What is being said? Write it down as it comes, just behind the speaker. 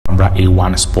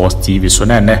A1 Sports TV. So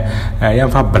then you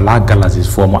have Black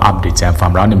Galaxies for more updates, and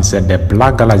from around him said the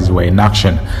Black Galaxies were in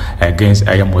action against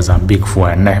Mozambique for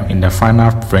in the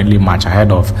final friendly match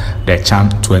ahead of the CHAN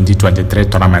 2023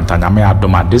 tournament. And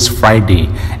Adoma this Friday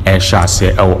shall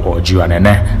say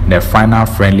the final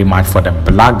friendly match for the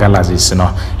Black Galaxies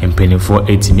in penny for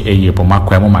 80 a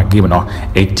Pomaquemo game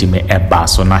 80 eba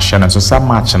so national so some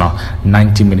match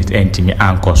 90 minutes and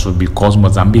anchor so because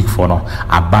Mozambique for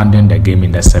abandoned the game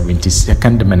in the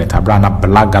 72nd minute. Abrana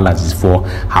Black Galaxies for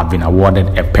have been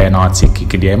awarded a penalty kick.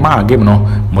 The game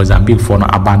Mozambique for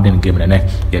abandoned game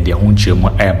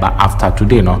but after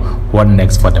today what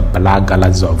next for the Black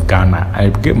Galaxies of Ghana? I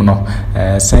game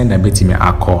send a bit me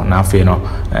a call now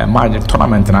match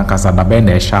tournament na kasa da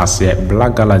ben shall say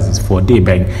Black Galaxies for day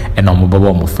bang and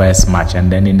on first match,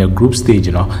 and then in the group stage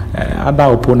other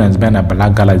opponents been a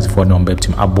Black Galaxies for number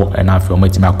team abo and after my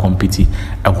compete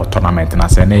a tournament and I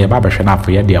say ne ba behwe na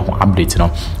for ye dey update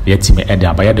ye team e dey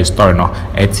about the story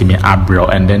team Abril,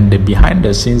 and then the behind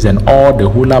the scenes and all the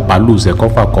hula balloons the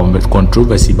cover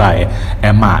controversy by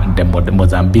Emma the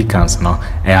Mozambicans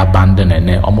abandon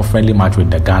and almost friendly match with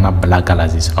the Ghana Black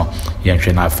Galaxies ye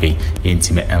hwe na fe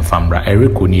team and famra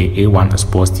Eric Oni A1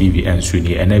 Sports TV and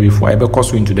Suni. And then before I go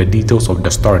into the details of the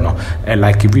story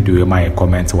like video you might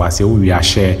comment was say we are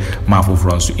share my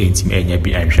from so team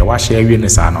and share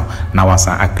now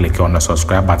I click on the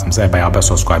subscribe button say by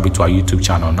subscribe to our YouTube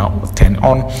channel now turn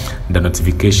on the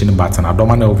notification button. I don't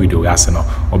want no video I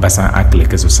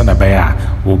click so send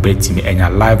a will bet me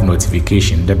and live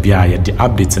notification the the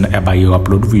updates and you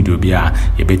upload video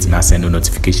you bet me send a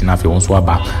notification if you want to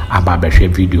about share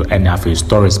video and after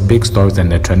stories big stories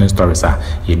and the trending stories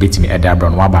you bet me at the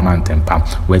brown wabana tempa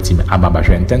wait me about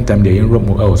and 10 times the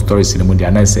room stories in the media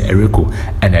and say Eriko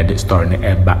and the story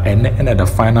and the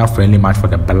final friendly match for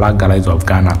the Black Galaxies of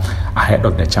Ghana ahead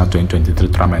of the CHAN 2023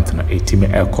 tournament a team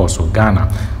air course of Ghana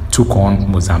took on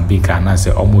Mozambique, and I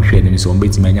say almost enemies on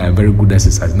a very good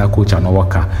exercise. Now coach and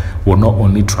worker will not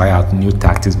only try out new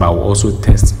tactics but will also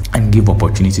test and give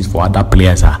opportunities for other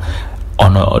players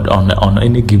on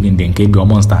any given day. KB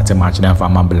almost starting match now for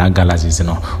my Black Galaxies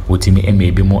with me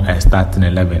maybe more starting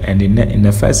 11 and in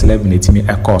the first 11 it me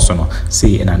a course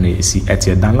say in an see at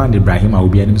your Danland Ibrahim will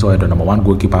be enemies or the number one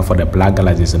goalkeeper for the Black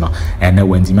Galaxies and then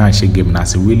when the man she game now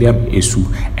William Esu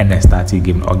and a starting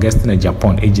game Augustine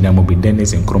Japan Ejina Mobi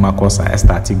Dennis and Chroma Kosa a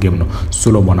starting game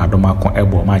Solomon Adoma con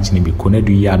Ebo match ni be Konedu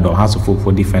Yado House of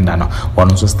for defender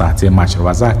one also starting match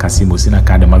Razak Kasimo Sina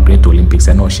Academy Great Olympics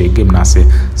and no she game now say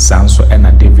Sanso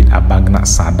and David Abagna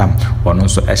Saddam one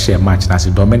also a share match na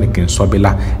se Dominic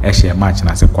Nsobila a share match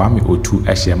na se Kwame Otu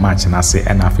a share match na se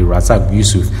Enafi Razak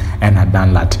Yusuf and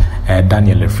Danlad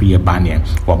Daniel Free Banian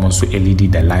one also LED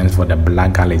the lines for the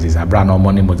Black Galaxies Abrano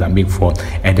money Mozambique for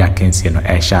Eddie Kensi and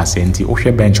Esha Senti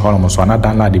Oshe bench Holmes so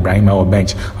Danlad Ibrahim our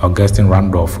bench Augustine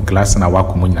Randolph Glassna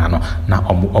Wakumunano na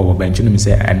our bench you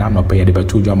say and I'm not pay the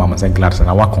two jam mama say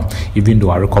Glassna Wakum even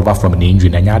though I recover from an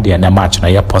injury and yadi and a match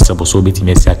na possible so bit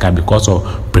me say because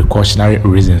of precautionary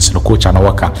reasons no coach and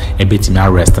worker a bit me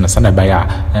arrest and send by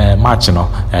match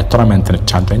tournament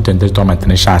CHAN 2023 tournament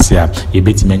in Shasia a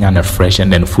bit me and fresh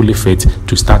and then fully fit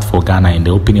to start for Ghana in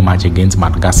the opening match against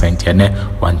Madagascar and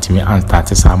one team and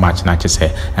start a match na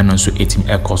say and also 18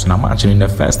 air course na match in the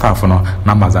first half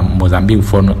na Mozambique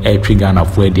for no air Ghana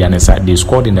for the other side they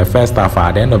scored in the first half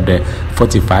at the end of the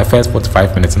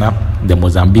 45 minutes now the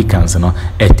Mozambicans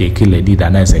take the lead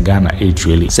and as a Ghana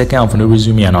actually second half no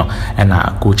resume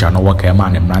and coach and work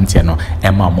man and Rantiano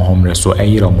Emma Mohomre so a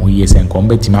year of years and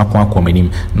combat team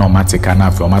aquacominim no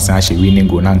maticana from us actually winning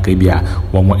go Nankabia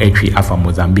one more entry after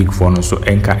Mozambique for no so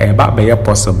enka eba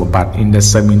possible but in the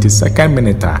 72nd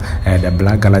minute the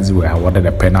Black Galaxies were awarded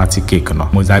a penalty kick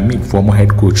Mozambique former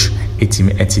head coach team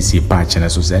ETC patch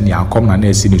and so then ya come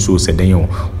na see so said then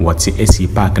what AC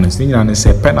Park and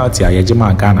say penalty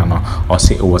Yajima Ghana or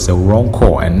say it was a wrong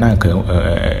call and nanka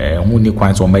only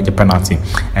quite one major penalty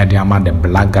and the amount the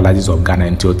Black Galaxies of Ghana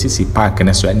into TC Park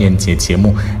and so any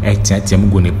TMU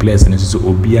TMU go place and so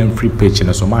obian free pitch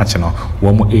and so much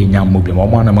one more movie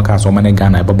one man so many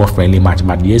Ghana bubble friendly match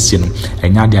but yes and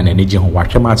yadi and energy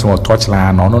watch match or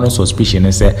touchline or no suspicion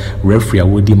and say referee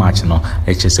would match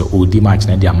just a OD match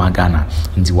na the Ghana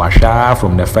into washa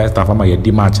from the first half of my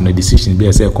match and the decision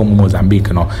be say come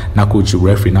Mozambique na coach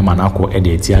referee na manako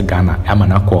tia Ghana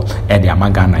amanako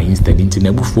the Ghana instead into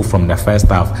nebufu from the first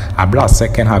half abla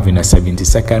second half in the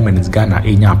 72nd minutes Ghana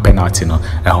enya penalty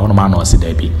a man or see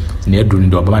there be ne aduru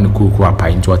ndo baba ne kuku apa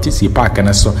into otisi park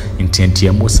na so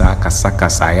intentie musa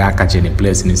kasa ya ka je ne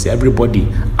place ni say everybody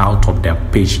out of their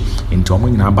pitch into omo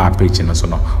nyina ba pitch na so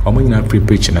no omo nyina free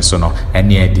pitch na so no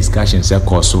any discussion say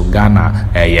course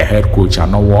Ghana your head coach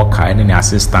no worker any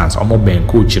assistants omo ben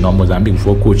coach no Mozambique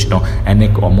for coach no any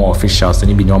omo officials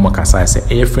ni bi no omo kasa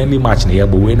say a friendly match na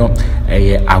yebo we no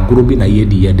aguro bi na ye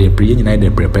de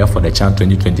prepare for the CHAN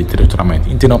 2023 tournament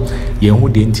into no ye hu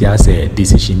de ntia say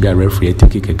decision bi a referee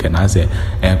take keke na say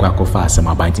kwa kofa asem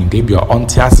abantin de bi on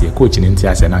tia say coach ni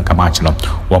ntia say na nka match no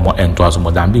omo ento aso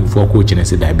Mozambique for coach ni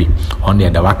say da bi on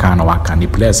the waka ni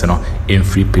players no in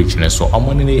free pitch ne so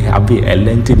omo ni have a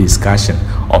lengthy discussion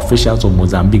officials of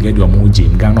Mozambique do omo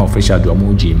gym Ghana officials do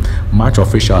omo gym match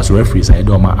officials referees I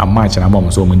do omo match na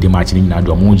omo so omo di match ni na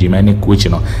do omo gym any coach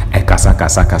no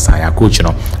kasa ya coach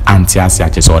no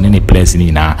anti-asia so on any players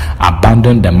ni na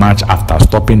abandon the match after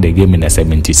stopping the game in the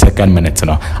 72nd minute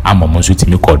no amomo so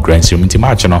timi called dressing room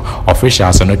match no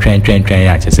officials no twen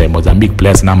ya say Mozambique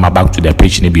players na back to the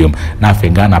pitch ni biom na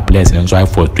Ghana players no so I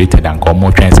frustrated and come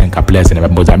more trends and players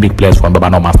in Mozambique players from baba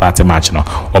no ma start match no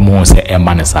omo say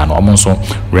emanesa no omo so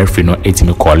referee no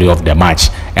etimi call of the match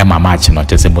match no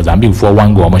say Mozambique for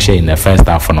one goal omo share in the first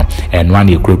half no and one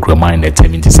ekro man in the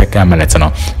 72nd minute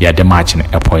no ya the match no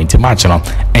a point match no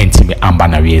entimi amba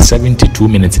na we 72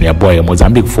 minutes in a boy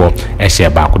Mozambique for a share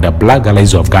back with the Black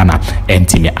Galleys of Ghana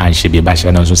entimi anshe be ba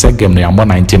share no so say game no ya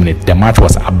 90 minutes the match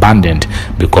was abandoned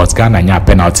because Ghana nya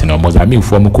penalty no Mozambique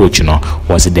for coach no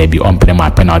was there be on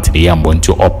penalty the yambo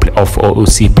to off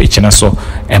OC pitch na so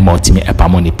ultimate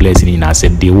epamoni players in na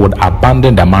said they would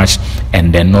abandon the match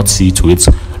and then not see to its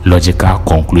logical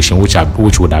conclusion which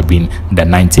would have been the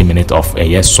 90 minutes of a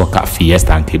yes soccer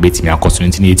fiesta and debate me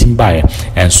constituting 18 by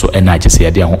and so and I just say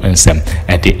they onsem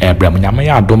at the Abraham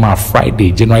Nyamaya Doma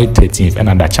Friday January 13th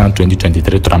and the CHAN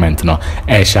 2023 tournament no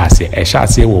Eshase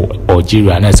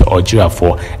Algeria and Algeria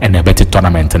for and a better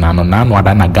tournament na no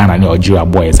other na Ghana and Algeria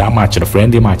boys a match the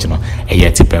friendly match no a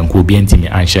yetipen could be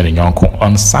intimi and sharing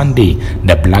on Sunday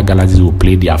the Black Galaxies will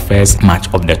play their first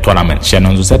match of the tournament.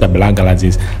 Shannon said the Black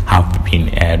Galaxies have been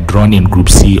drawn in Group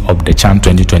C of the CHAN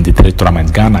 2023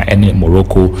 tournament. Ghana and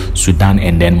Morocco, Sudan,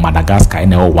 and then Madagascar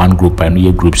in one group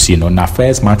and Group C. No, the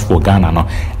first match for Ghana no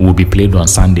will be played on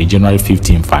Sunday, January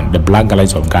 15th. And the Black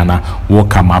Galleys of Ghana will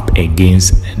come up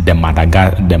against the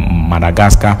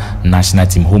Madagascar national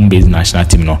team, home-based national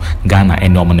team. No, Ghana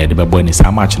and Oman the boy in this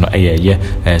match no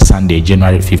Sunday,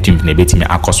 January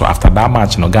 15th. So after that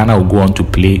match, no Ghana will go on to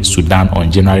play Sudan on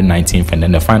January 19th, and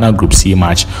then the final Group C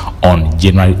match on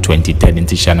January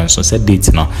 23rd. Shannon so said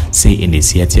date no say in the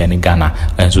theater in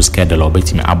Ghana and so schedule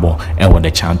obetimi abo the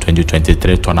CHAN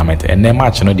 2023 tournament and the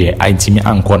match no the itimi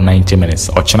anchor 90 minutes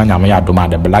ochina nyamaya adoma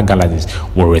the Black Galaxies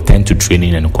will return to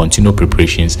training and continue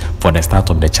preparations for the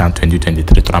start of the CHAN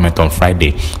 2023 tournament on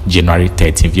Friday January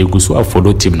 13th. You go so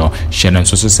follow team no Shannon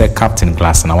so say captain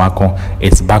Glass na wako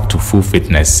it's back to full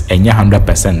fitness and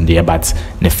 100% there but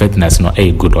the fitness no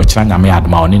good ochina nyamaya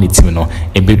adoma on any team no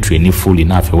e be training fully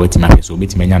now for waiting so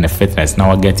betimi nya the fitness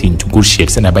now get into good shape.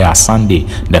 Send by a Sunday,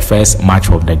 the first match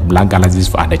of the Black Galaxies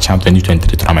for the CHAN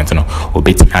 2023 tournament. No,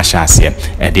 obeti Ashase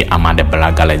at the Amanda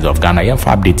Black Galaxies of Ghana. You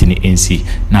for updating the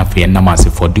NC now for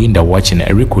namasi for doing the watching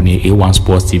Erikuni A1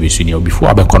 Sports TV studio. Before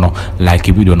abekono like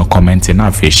a video no comment and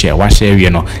now share. Watch share you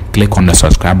know click on the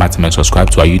subscribe button and subscribe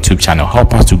to our YouTube channel.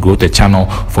 Help us to grow the channel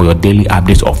for your daily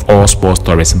updates of all sports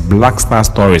stories, Black Star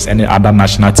stories, any other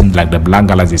national teams like the Black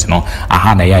Galaxies. You know,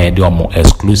 ahana ya do more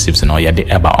exclusives. You know, ya the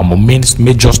eba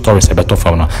major stories about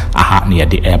from near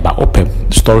the air but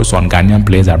open stories on Ghanaian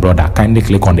players abroad. Kindly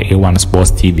click on the A1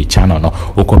 Sports TV channel no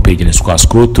oko page and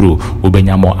scroll through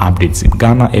ubenya more updates.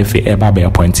 Ghana FA eba be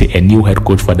appointed a new head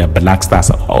coach for the Black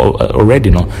Stars already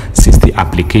no 60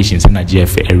 applications in a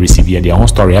GFA receive their own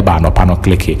story eba no panel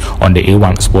click on the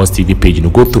A1 Sports TV page no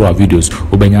go through our videos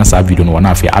ubenya sa video no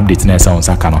one for updates na sa on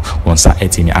sakano on sa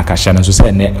etimi akashana so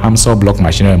say ne Amsel block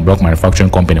machinery and block manufacturing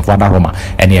company for that Roma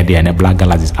and here the Black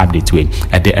Galaxies update way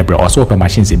at the Ebra also open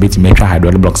machines a bit metra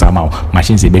hydraulic blocks amount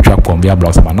machines a bit conveyor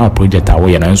blocks amount now project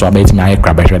away and so about me I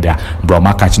crab there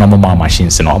broma catch no more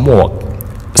machines no more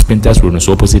Sprinters Road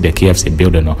so opposite the KFC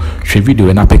building no share video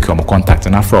and I pick your contact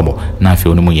and from now if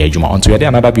you know me until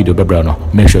another video no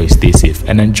make sure you stay safe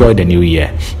and enjoy the new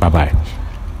year. Bye bye.